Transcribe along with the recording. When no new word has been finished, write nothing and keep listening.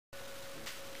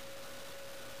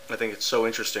I think it's so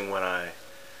interesting when I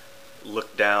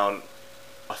look down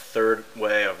a third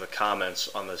way of the comments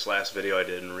on this last video I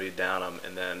did and read down them,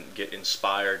 and then get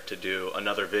inspired to do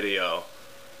another video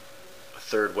a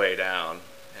third way down.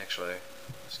 Actually,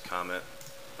 this comment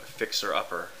by Fixer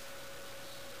Upper.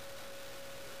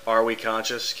 Are we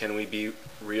conscious? Can we be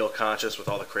real conscious with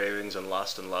all the cravings and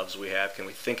lust and loves we have? Can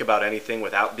we think about anything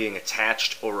without being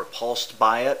attached or repulsed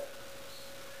by it?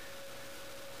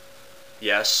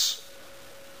 Yes.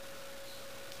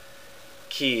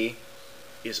 Key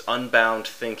is unbound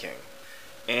thinking.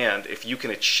 And if you can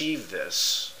achieve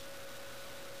this,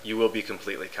 you will be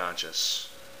completely conscious.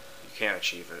 You can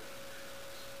achieve it.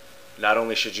 Not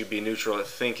only should you be neutral at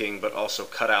thinking, but also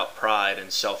cut out pride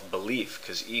and self-belief,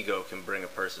 because ego can bring a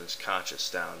person's conscience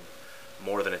down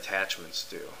more than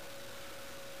attachments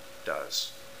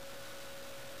does.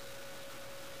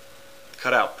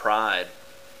 Cut out pride.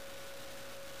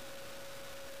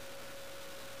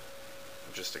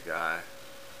 I'm just a guy.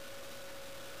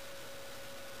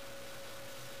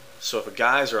 So if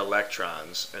guys are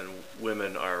electrons and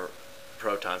women are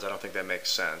protons, I don't think that makes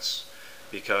sense,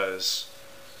 because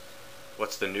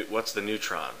what's the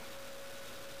neutron?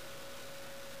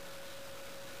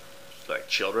 Like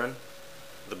children?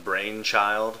 The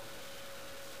brainchild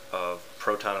of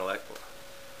proton electron.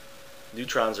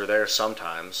 Neutrons are there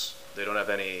sometimes. They don't have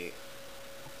any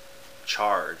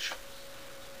charge.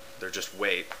 They're just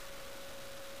weight.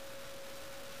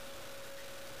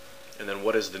 And then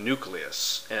what is the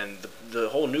nucleus? And the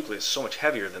whole nucleus is so much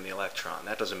heavier than the electron.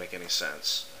 That doesn't make any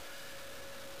sense.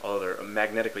 Although they're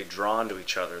magnetically drawn to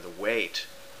each other, the weight,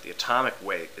 the atomic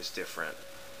weight is different.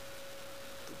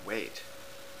 The weight.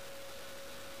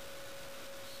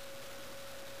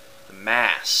 The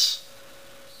mass.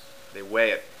 They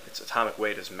weigh it. Its atomic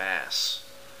weight is mass.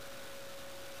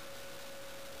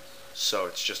 So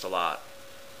it's just a lot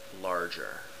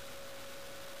larger.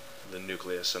 The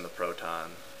nucleus and the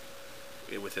proton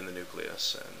within the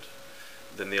nucleus. And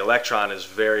then the electron is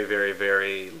very, very,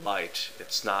 very light.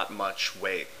 It's not much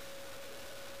weight.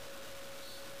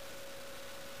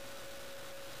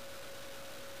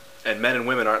 And men and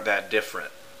women aren't that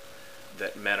different.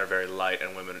 That men are very light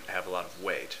and women have a lot of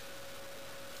weight.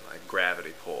 Like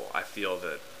gravity pull. I feel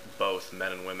that both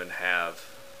men and women have.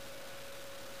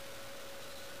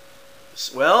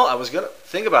 Well, I was going to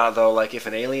think about it though, like if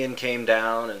an alien came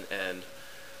down and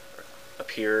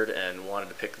appeared and wanted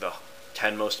to pick the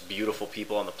 10 most beautiful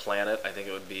people on the planet, I think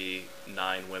it would be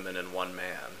 9 women and 1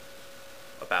 man.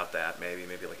 About that, maybe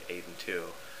like 8 and 2.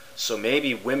 So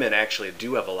maybe women actually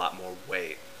do have a lot more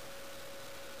weight.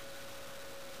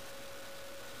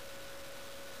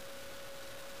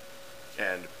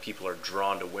 And people are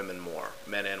drawn to women more,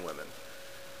 men and women.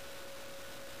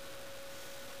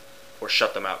 Or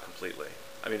shut them out completely.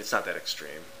 I mean, it's not that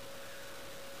extreme.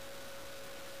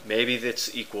 Maybe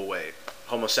it's equal weight.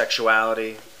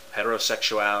 Homosexuality,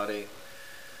 heterosexuality.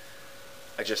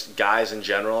 Guys in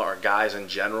general, are guys in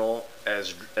general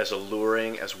as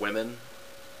alluring as women?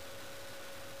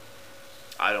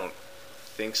 I don't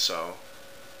think so.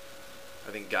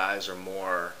 I think guys are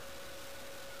more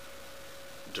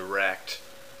direct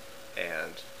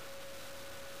and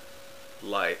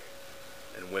light,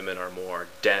 and women are more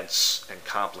dense and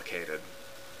complicated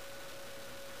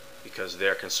because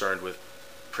they're concerned with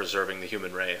preserving the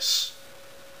human race.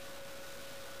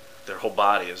 Their whole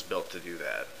body is built to do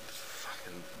that.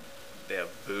 They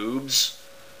have boobs.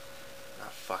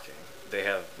 Not fucking. They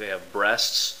have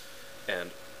breasts, and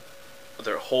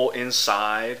their whole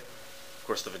inside, of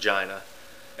course the vagina,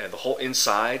 and the whole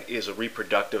inside is a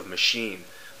reproductive machine.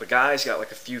 The guy's got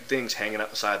like a few things hanging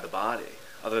outside the body.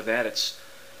 Other than that, it's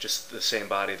just the same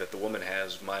body that the woman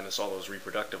has, minus all those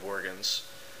reproductive organs.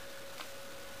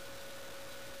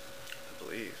 I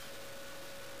believe.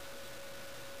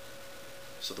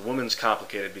 So the woman's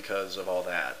complicated because of all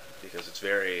that, because it's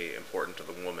very important to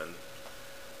the woman.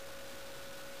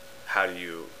 How do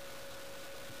you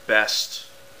best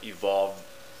evolve?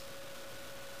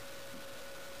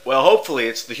 Well, hopefully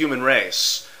it's the human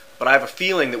race, but I have a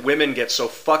feeling that women get so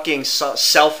fucking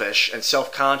selfish and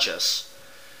self-conscious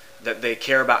that they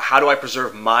care about, how do I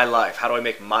preserve my life? How do I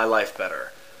make my life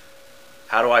better?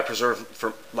 How do I preserve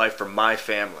life for my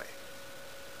family?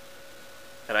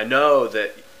 And I know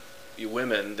that you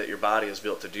women, that your body is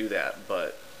built to do that,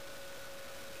 but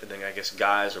I think, I guess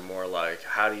guys are more like,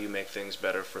 how do you make things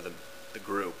better for the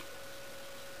group?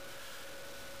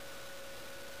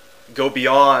 Go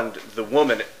beyond the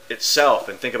woman itself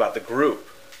and think about the group.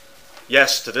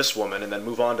 Yes to this woman, and then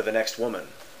move on to the next woman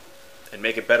and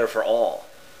make it better for all.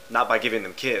 Not by giving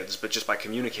them kids, but just by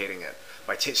communicating it.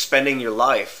 By spending your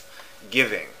life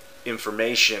giving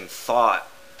information, thought,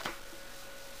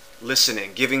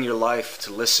 listening, giving your life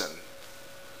to listen.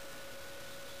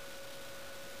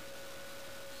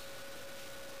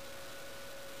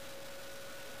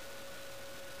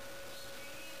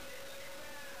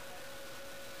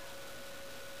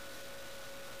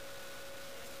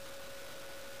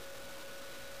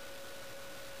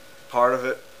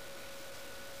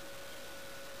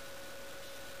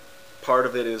 Part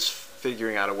of it is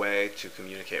figuring out a way to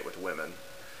communicate with women.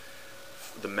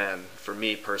 The men, for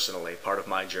me personally, part of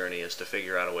my journey is to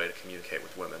figure out a way to communicate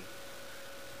with women.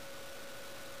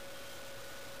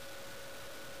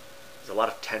 There's a lot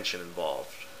of tension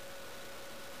involved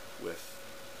with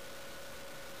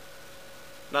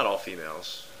not all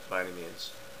females by any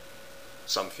means.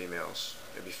 Some females,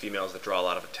 maybe females that draw a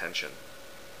lot of attention.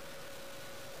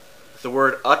 The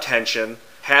word attention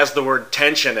has the word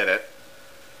tension in it.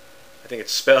 I think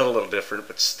it's spelled a little different,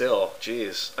 but still,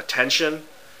 geez, attention,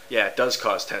 yeah, it does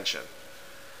cause tension.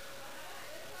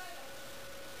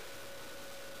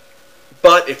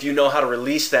 But if you know how to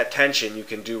release that tension, you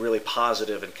can do really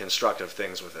positive and constructive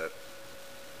things with it.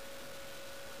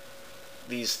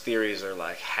 These theories are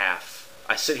like half.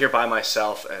 I sit here by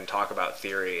myself and talk about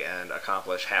theory and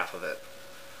accomplish half of it.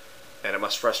 And it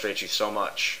must frustrate you so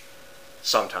much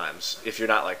sometimes if you're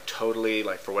not like totally,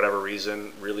 like for whatever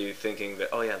reason, really thinking that,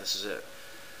 oh yeah, this is it.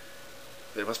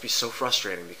 It must be so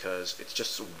frustrating because it's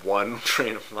just one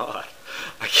train of thought.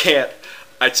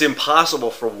 It's impossible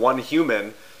for one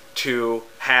human to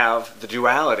have the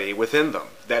duality within them.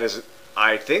 That is,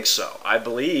 I think so. I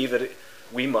believe that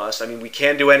we must, we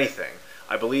can do anything.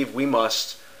 I believe we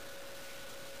must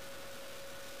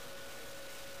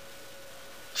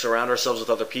surround ourselves with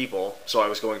other people. So I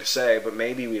was going to say, but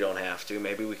maybe we don't have to.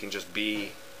 Maybe we can just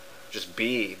be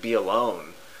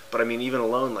alone. But even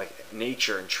alone, like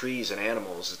nature and trees and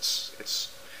animals,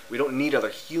 it's we don't need other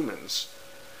humans.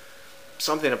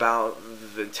 Something about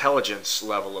the intelligence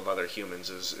level of other humans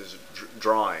is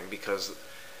drawing, because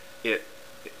it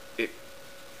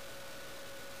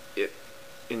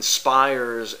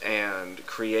inspires and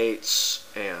creates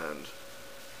and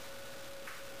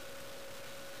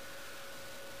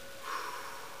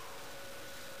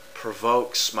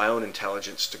provokes my own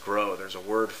intelligence to grow. There's a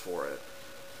word for it.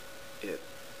 It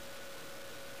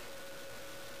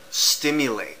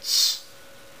stimulates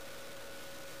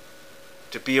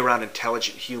to be around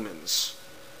intelligent humans.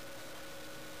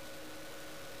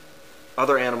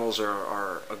 Other animals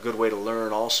are a good way to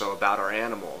learn also about our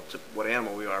animal, what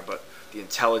animal we are, but the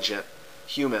intelligent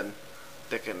human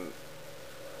that can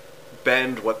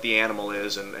bend what the animal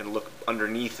is and look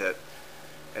underneath it,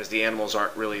 as the animals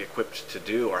aren't really equipped to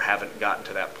do or haven't gotten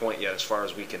to that point yet as far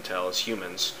as we can tell as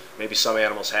humans. Maybe some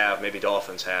animals have, maybe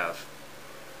dolphins have.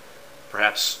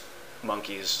 Perhaps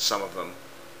monkeys, some of them,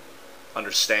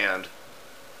 understand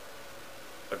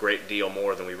a great deal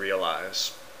more than we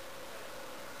realize.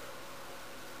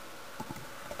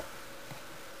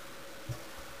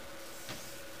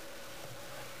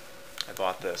 I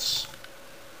bought this.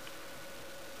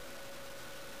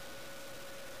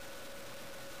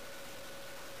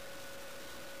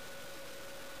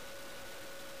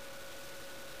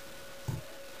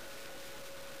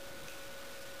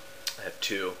 I have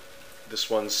two. This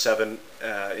one's 7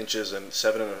 inches and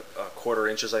 7 1/4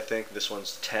 inches, I think. This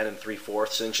one's 10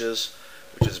 3/4 inches,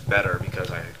 which is better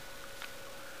because I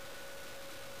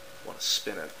want to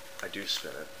spin it. I do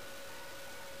spin it.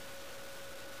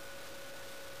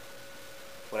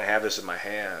 When I have this in my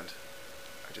hand,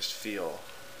 I just feel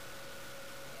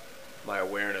my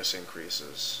awareness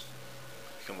increases.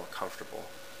 I become more comfortable.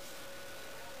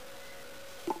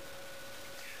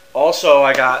 Also,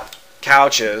 I got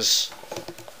couches.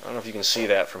 I don't know if you can see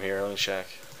that from here. Let me check.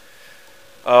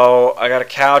 Oh, I got a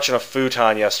couch and a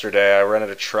futon yesterday. I rented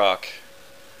a truck.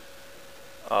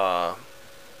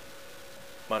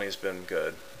 Money's been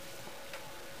good.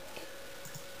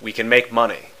 We can make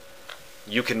money.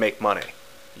 You can make money.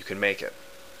 You can make it.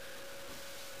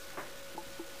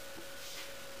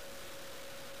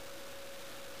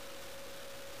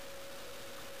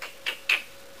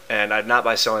 And I'd not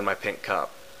by selling my pink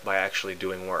cup, by actually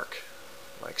doing work,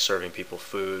 like serving people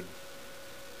food,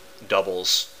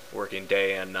 doubles, working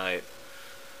day and night.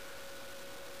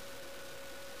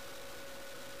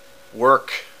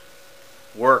 Work,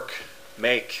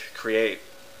 make, create.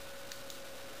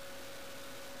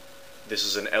 This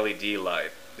is an LED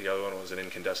light. The other one was an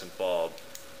incandescent bulb.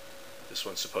 This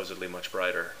one's supposedly much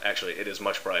brighter. Actually, it is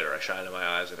much brighter. I shined in my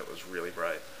eyes and it was really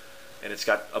bright. And it's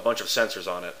got a bunch of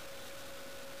sensors on it.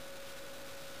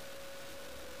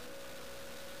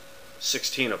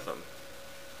 16 of them.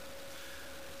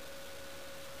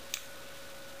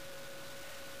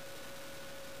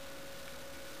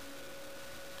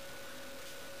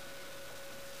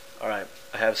 All right,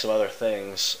 I have some other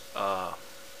things. I'll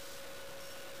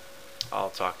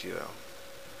talk to you though.